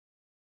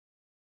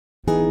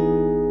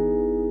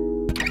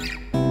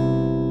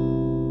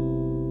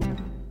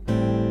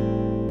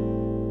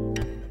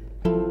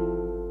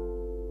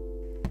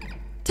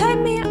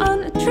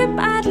trip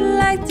I'd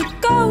like to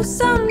go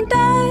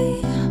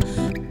someday.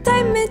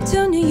 Take me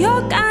to New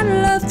York,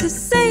 I'd love to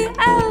see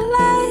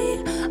LA.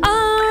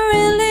 I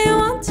really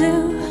want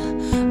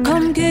to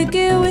come kick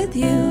it with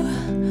you.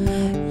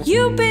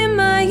 You be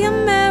my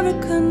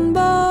American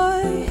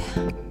boy.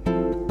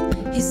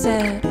 He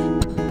said,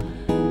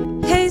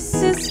 hey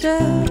sister,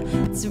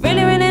 it's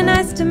really, really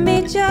nice to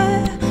meet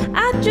ya.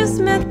 I just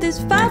met this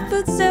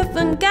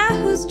 5'7" guy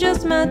who's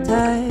just my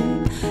type.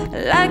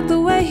 I like the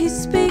way he's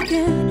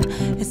speaking,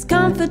 his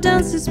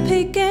confidence is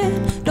peaking.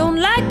 Don't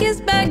like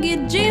his baggy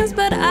jeans,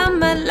 but I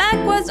might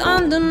like what's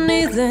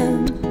underneath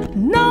him.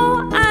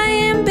 No, I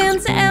ain't been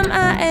to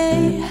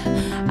MIA.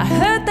 I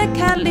heard that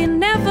Cali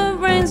never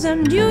rains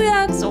and New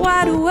York's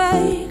wide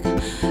awake.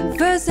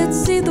 First let's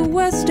see the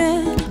West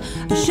End,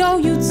 I'll show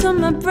you to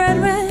my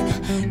brethren.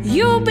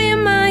 You'll be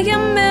my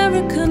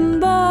American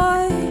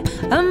boy,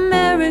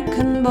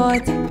 American boy.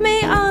 Take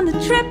me on a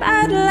trip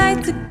I'd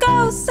like to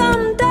go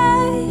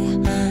someday.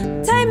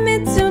 Take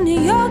me to New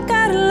York,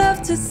 I'd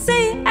love to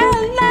see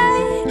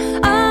LA.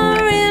 I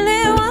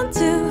really want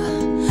to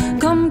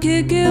come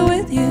kick it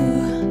with you.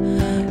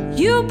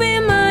 You be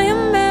my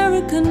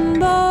American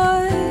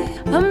boy,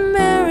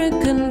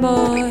 American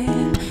boy.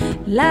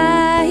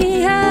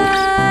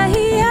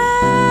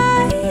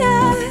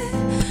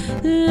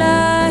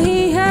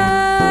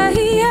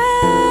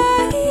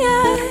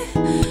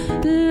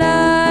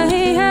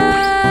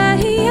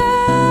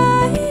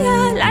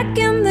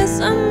 Liking this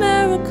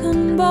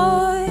American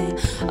boy,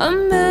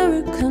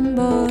 American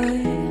boy.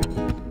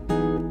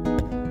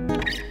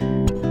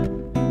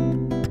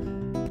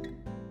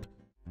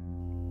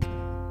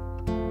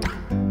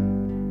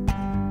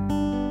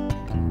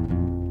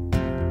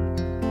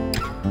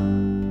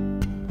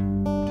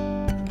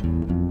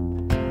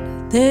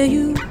 There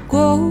you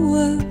go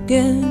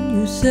again,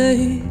 you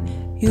say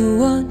you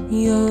want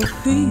your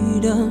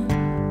freedom.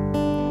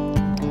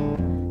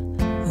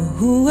 Well,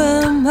 who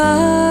am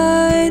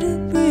I to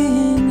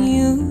bring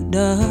you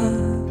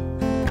down?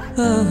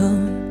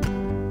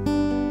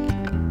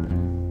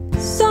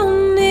 It's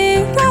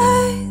only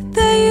right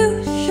that you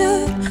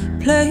should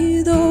play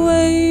the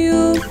way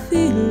you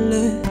feel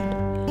it.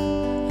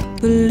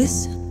 But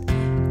listen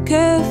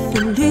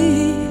carefully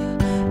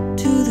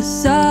to the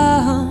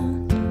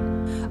sound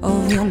of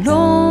your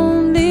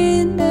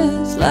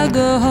loneliness, like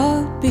a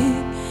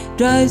heartbeat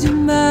drives you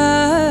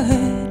mad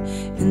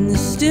in the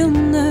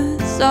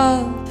stillness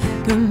of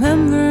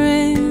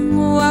remembering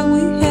what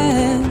we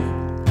had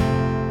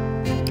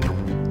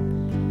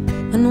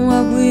and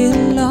what we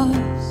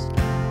lost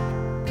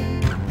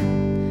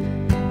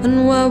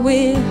and what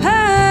we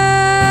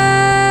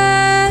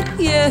had,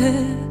 yeah,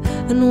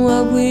 and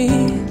what we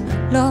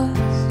lost.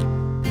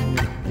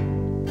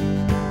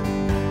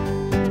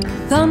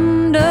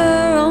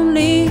 Thunder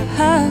only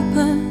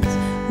happens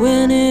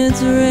when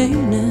it's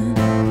raining.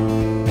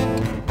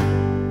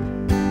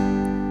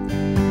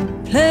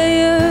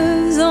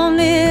 Players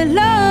only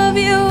love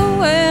you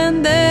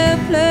when they're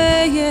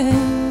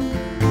playing.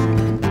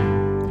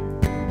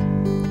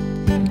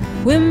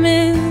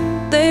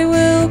 Women, they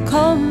will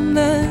come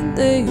and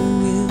they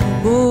will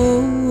go.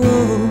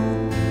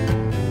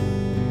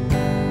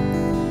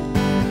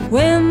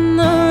 When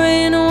the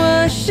rain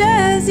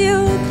washes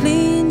you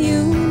clean,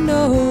 you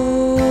know.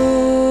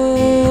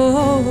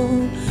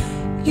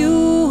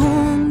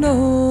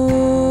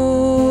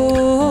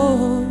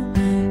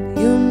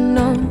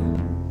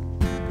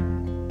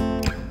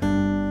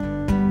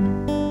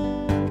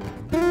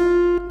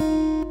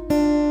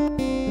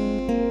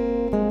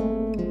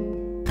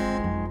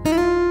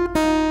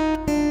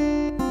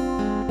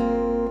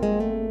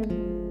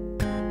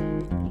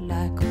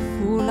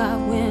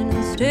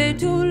 Stay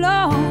too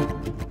long.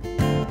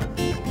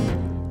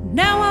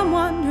 Now I'm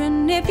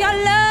wondering if your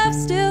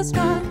love's still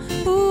strong.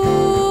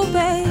 Ooh,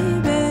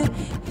 baby,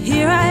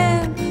 here I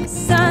am,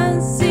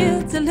 signed,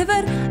 sealed,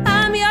 delivered,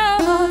 I'm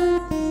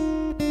yours.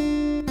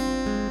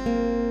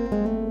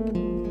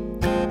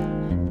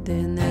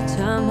 Then that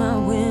time I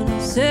went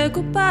and said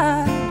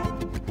goodbye.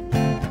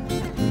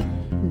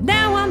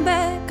 Now I'm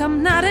back,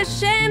 I'm not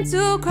ashamed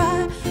to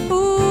cry.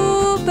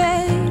 Ooh,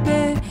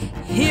 baby,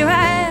 here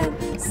I am,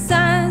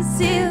 signed,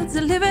 sealed,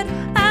 delivered,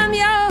 I'm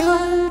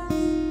yours.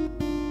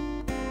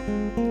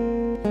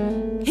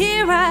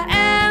 Here I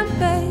am,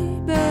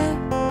 baby,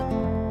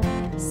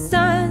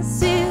 signed,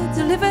 sealed,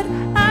 delivered,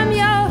 I'm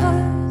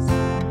yours.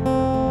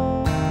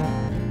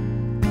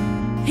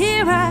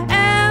 Here I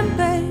am,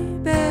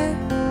 baby,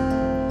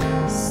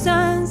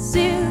 signed,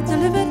 sealed,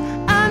 delivered,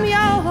 I'm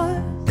yours.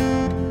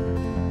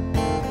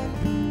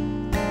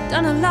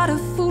 Done a lot of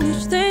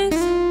foolish things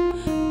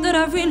that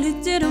I really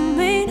didn't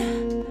mean.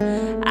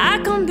 I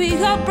can be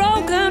a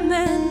broken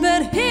man,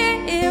 but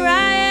here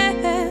I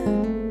am.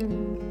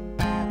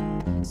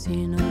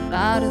 Seen a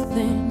lot of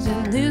things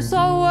in this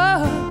whole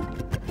world.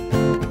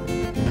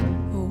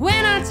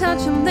 When I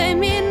touch them, they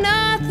mean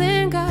nothing.